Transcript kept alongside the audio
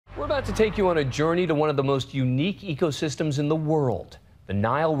We're about to take you on a journey to one of the most unique ecosystems in the world, the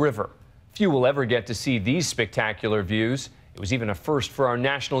Nile River. Few will ever get to see these spectacular views. It was even a first for our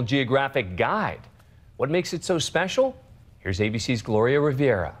National Geographic guide. What makes it so special? Here's ABC's Gloria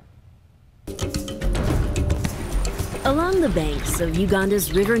Riviera. Along the banks of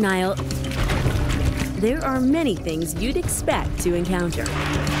Uganda's River Nile, there are many things you'd expect to encounter.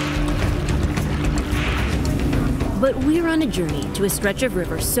 But we're on a journey to a stretch of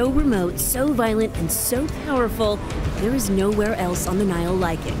river so remote, so violent, and so powerful, there is nowhere else on the Nile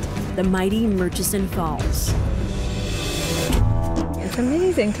like it, the mighty Murchison Falls. It's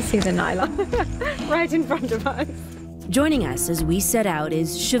amazing to see the Nile right in front of us. Joining us as we set out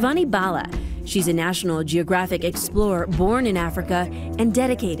is Shivani Bala. She's a National Geographic explorer born in Africa and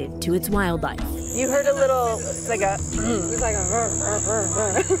dedicated to its wildlife. You heard a little, it's like a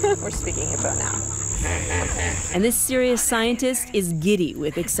we're speaking Hippo now. And this serious scientist is giddy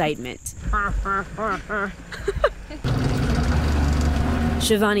with excitement.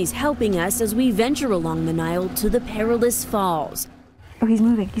 Shivani's helping us as we venture along the Nile to the perilous falls. Oh, he's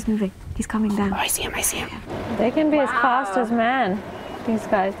moving, he's coming down. Oh, I see him. They can be as fast as man, these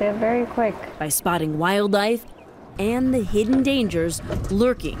guys, they're very quick. By spotting wildlife and the hidden dangers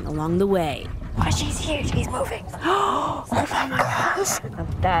lurking along the way. Oh, she's huge, he's moving. Oh my gosh. Now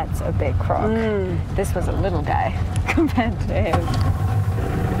that's a big croc. This was a little guy compared to him.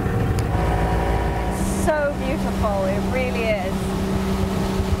 So beautiful, it really is.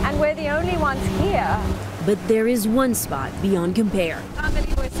 And we're the only ones here. But there is one spot beyond compare. I can't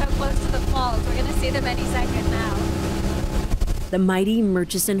believe we're so close to the falls. We're going to see them any second now. The mighty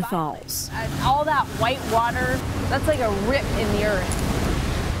Murchison Falls. All that white water, that's like a rip in the earth.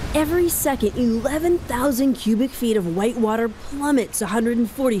 Every second, 11,000 cubic feet of white water plummets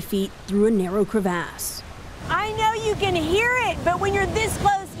 140 feet through a narrow crevasse. I know you can hear it, but when you're this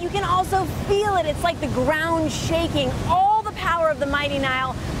close, you can also feel it. It's like the ground shaking. All the power of the mighty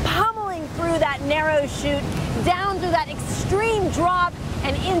Nile pummeling through that narrow chute, down through that extreme drop,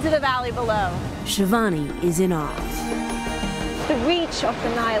 and into the valley below. Shivani is in awe. The reach of the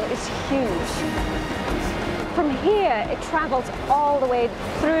Nile is huge. From here, it travels all the way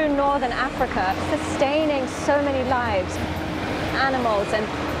through northern Africa, sustaining so many lives, animals, and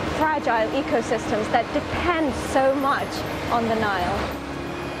fragile ecosystems that depend so much on the Nile.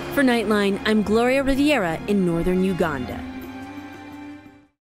 For Nightline, I'm Gloria Riviera in northern Uganda.